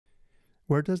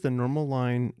Where does the normal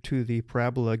line to the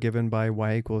parabola given by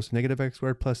y equals negative x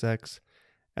squared plus x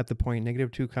at the point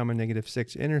negative 2 comma negative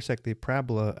 6 intersect the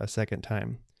parabola a second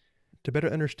time? To better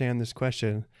understand this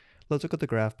question, let's look at the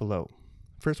graph below.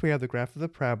 First, we have the graph of the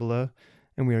parabola,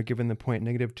 and we are given the point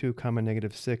negative 2 comma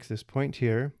negative 6, this point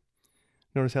here.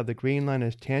 Notice how the green line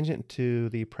is tangent to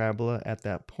the parabola at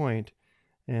that point,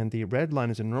 and the red line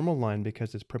is a normal line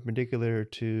because it's perpendicular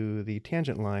to the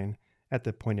tangent line at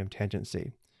the point of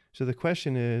tangency. So the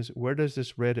question is, where does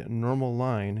this red normal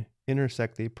line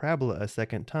intersect the parabola a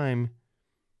second time?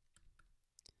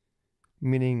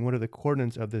 Meaning, what are the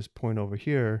coordinates of this point over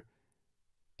here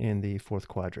in the fourth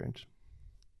quadrant?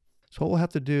 So what we'll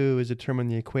have to do is determine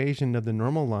the equation of the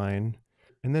normal line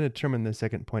and then determine the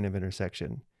second point of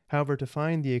intersection. However, to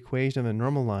find the equation of the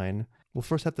normal line, we'll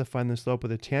first have to find the slope of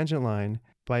the tangent line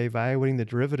by evaluating the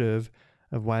derivative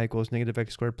of y equals negative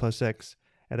x squared plus x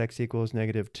at x equals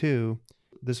negative 2.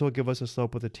 This will give us a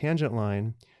slope of the tangent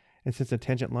line, and since the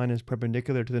tangent line is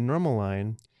perpendicular to the normal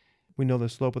line, we know the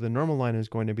slope of the normal line is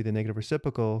going to be the negative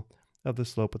reciprocal of the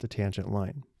slope of the tangent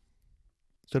line.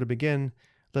 So to begin,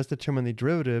 let's determine the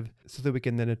derivative so that we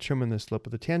can then determine the slope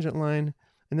of the tangent line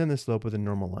and then the slope of the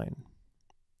normal line.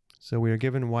 So we are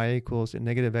given y equals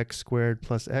negative x squared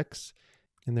plus x,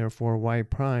 and therefore y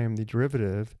prime, the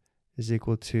derivative, is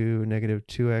equal to negative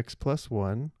 2x plus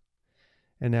 1.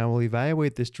 And now we'll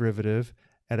evaluate this derivative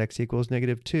at x equals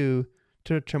negative 2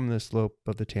 to determine the slope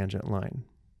of the tangent line.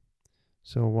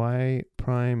 So y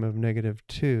prime of negative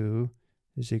 2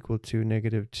 is equal to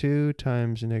negative 2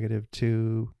 times negative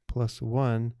 2 plus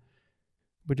 1,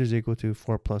 which is equal to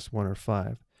 4 plus 1, or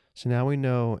 5. So now we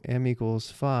know m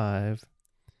equals 5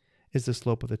 is the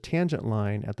slope of the tangent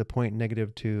line at the point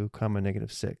negative 2 comma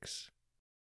negative 6.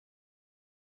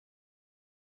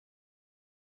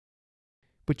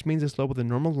 Which means the slope of the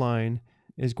normal line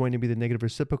is going to be the negative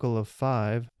reciprocal of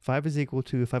 5. 5 is equal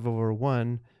to 5 over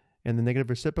 1, and the negative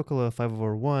reciprocal of 5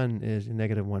 over 1 is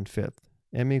negative 1/5.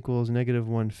 M equals negative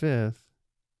 1/5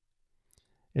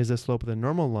 is the slope of the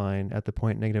normal line at the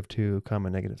point negative 2 comma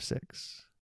negative 6.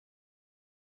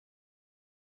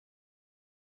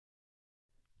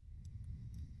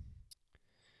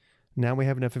 Now we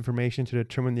have enough information to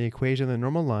determine the equation of the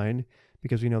normal line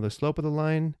because we know the slope of the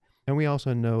line, and we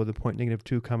also know the point negative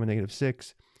 2 comma negative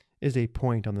 6 is a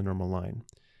point on the normal line.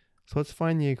 So let's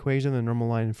find the equation of the normal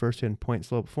line first in point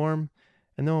slope form,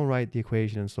 and then we'll write the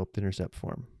equation in slope to intercept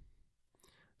form.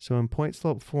 So in point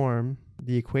slope form,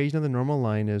 the equation of the normal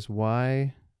line is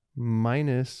y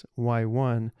minus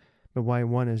y1, but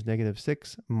y1 is negative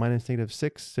 6 minus negative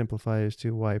 6 simplifies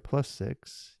to y plus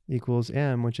 6 equals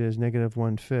m, which is negative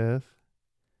 1/5,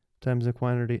 times the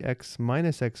quantity x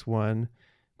minus x1,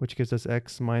 which gives us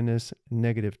x minus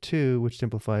negative 2, which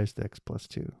simplifies to x plus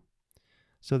 2.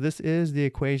 So this is the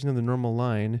equation of the normal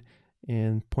line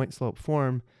in point slope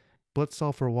form. But let's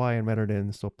solve for y and write it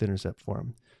in slope to intercept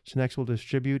form. So next we'll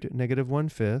distribute negative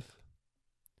 1/5.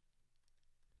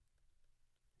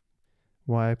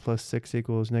 Y plus 6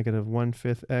 equals negative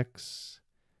 1/5 x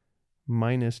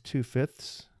minus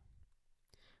 2/5.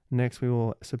 Next we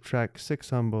will subtract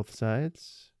 6 on both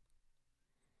sides.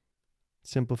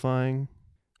 Simplifying,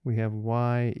 we have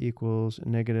y equals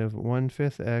negative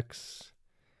 1/5 x,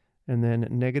 and then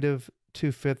negative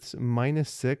 2/5 minus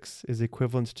 6 is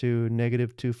equivalent to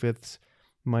negative 2/5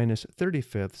 minus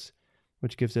 30/5,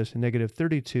 which gives us negative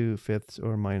 32/5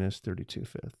 or minus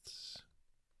 32/5.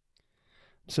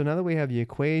 So now that we have the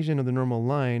equation of the normal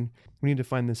line, we need to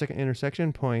find the second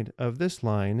intersection point of this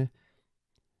line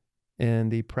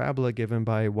and the parabola given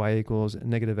by y equals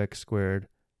negative x squared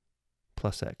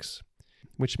plus x,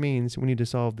 which means we need to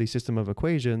solve the system of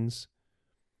equations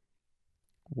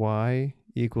y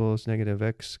equals negative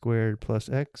x squared plus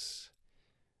x,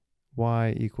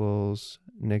 y equals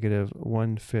negative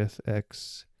 1/5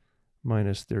 x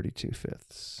minus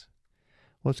 32/5.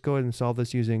 Let's go ahead and solve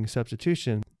this using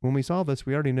substitution. When we solve this,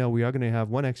 we already know we are going to have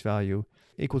one x value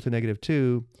equal to negative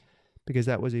 2 because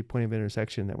that was a point of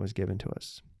intersection that was given to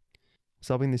us.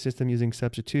 Solving the system using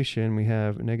substitution, we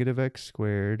have negative x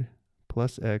squared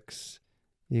plus x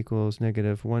equals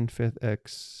negative 1/5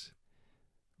 x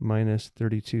minus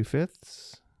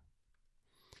 32/5.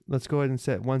 Let's go ahead and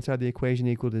set one side of the equation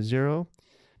equal to 0.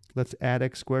 Let's add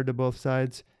x squared to both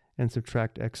sides and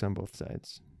subtract x on both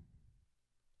sides.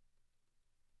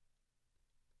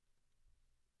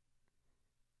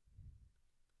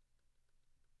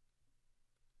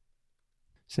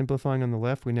 Simplifying on the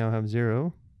left, we now have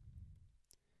 0.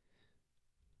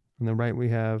 On the right, we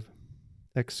have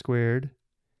x squared,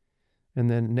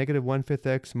 and then negative 1/5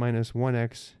 x minus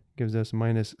 1x gives us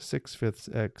minus 6/5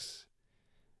 x,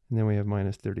 and then we have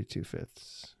minus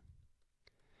 32/5.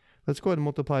 Let's go ahead and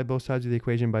multiply both sides of the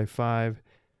equation by 5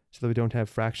 so that we don't have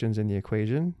fractions in the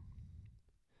equation.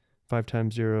 5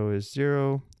 times 0 is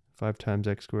 0. 5 times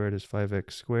x squared is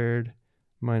 5x squared.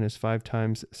 Minus 5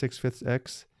 times 6/5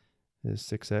 x is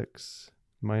 6x.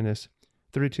 Minus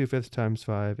 32/5 times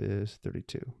 5 is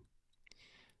 32.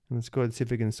 And let's go ahead and see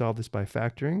if we can solve this by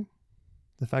factoring.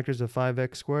 The factors of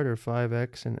 5x squared are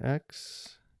 5x and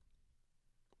x.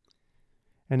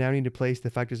 And now I need to place the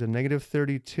factors of negative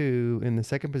 32 in the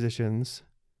second positions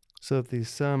so that the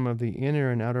sum of the inner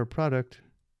and outer product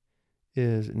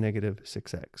is negative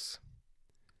 6x.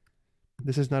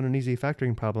 This is not an easy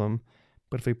factoring problem,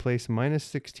 but if we place minus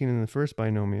 16 in the first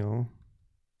binomial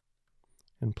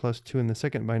and plus 2 in the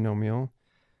second binomial,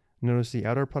 notice the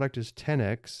outer product is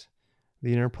 10x,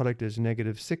 the inner product is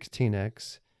negative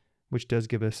 16x, which does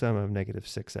give a sum of negative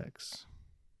 6x.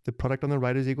 The product on the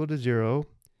right is equal to 0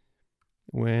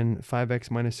 when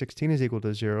 5x minus 16 is equal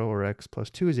to 0, or x plus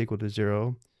 2 is equal to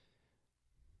 0,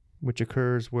 which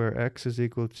occurs where x is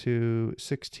equal to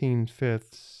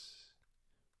 16/5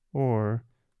 or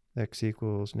x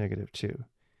equals negative 2.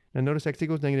 Now notice x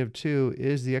equals negative 2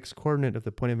 is the x-coordinate of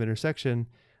the point of intersection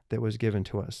that was given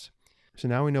to us. So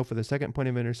now we know for the second point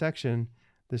of intersection,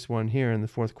 this one here in the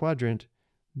fourth quadrant,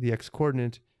 the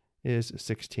x-coordinate is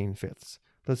 16/5.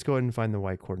 Let's go ahead and find the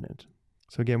y-coordinate.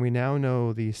 So again, we now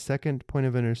know the second point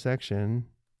of intersection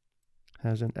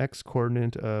has an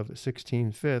x-coordinate of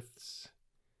 16/5.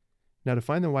 Now to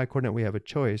find the y-coordinate, we have a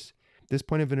choice. This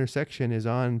point of intersection is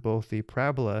on both the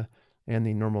parabola and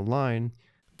the normal line.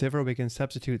 Therefore, we can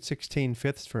substitute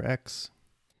 16/5 for x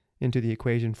into the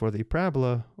equation for the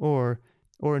parabola or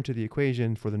into the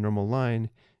equation for the normal line,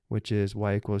 which is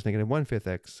y equals negative 1/5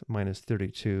 x minus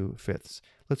 32/5.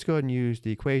 Let's go ahead and use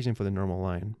the equation for the normal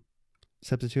line.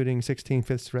 Substituting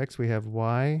 16/5 for x, we have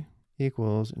y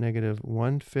equals negative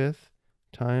 1/5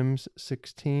 times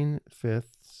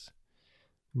 16/5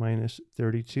 minus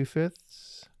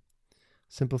 32/5.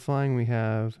 Simplifying, we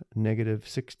have negative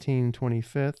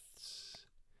 16/25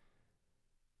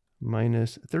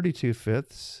 minus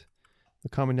 32/5. The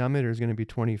common denominator is going to be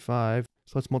 25.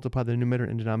 So let's multiply the numerator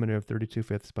and denominator of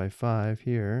 32/5 by 5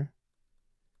 here,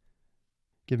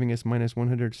 giving us minus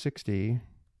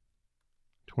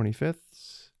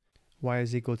 160/25. Y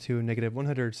is equal to negative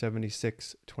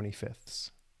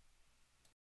 176/25.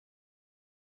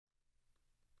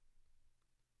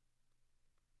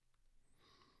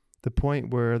 The point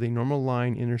where the normal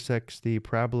line intersects the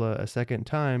parabola a second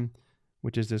time,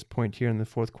 which is this point here in the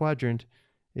fourth quadrant,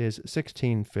 is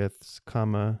 16/5,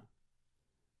 comma,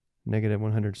 negative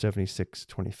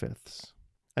 176/25.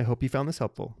 I hope you found this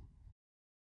helpful.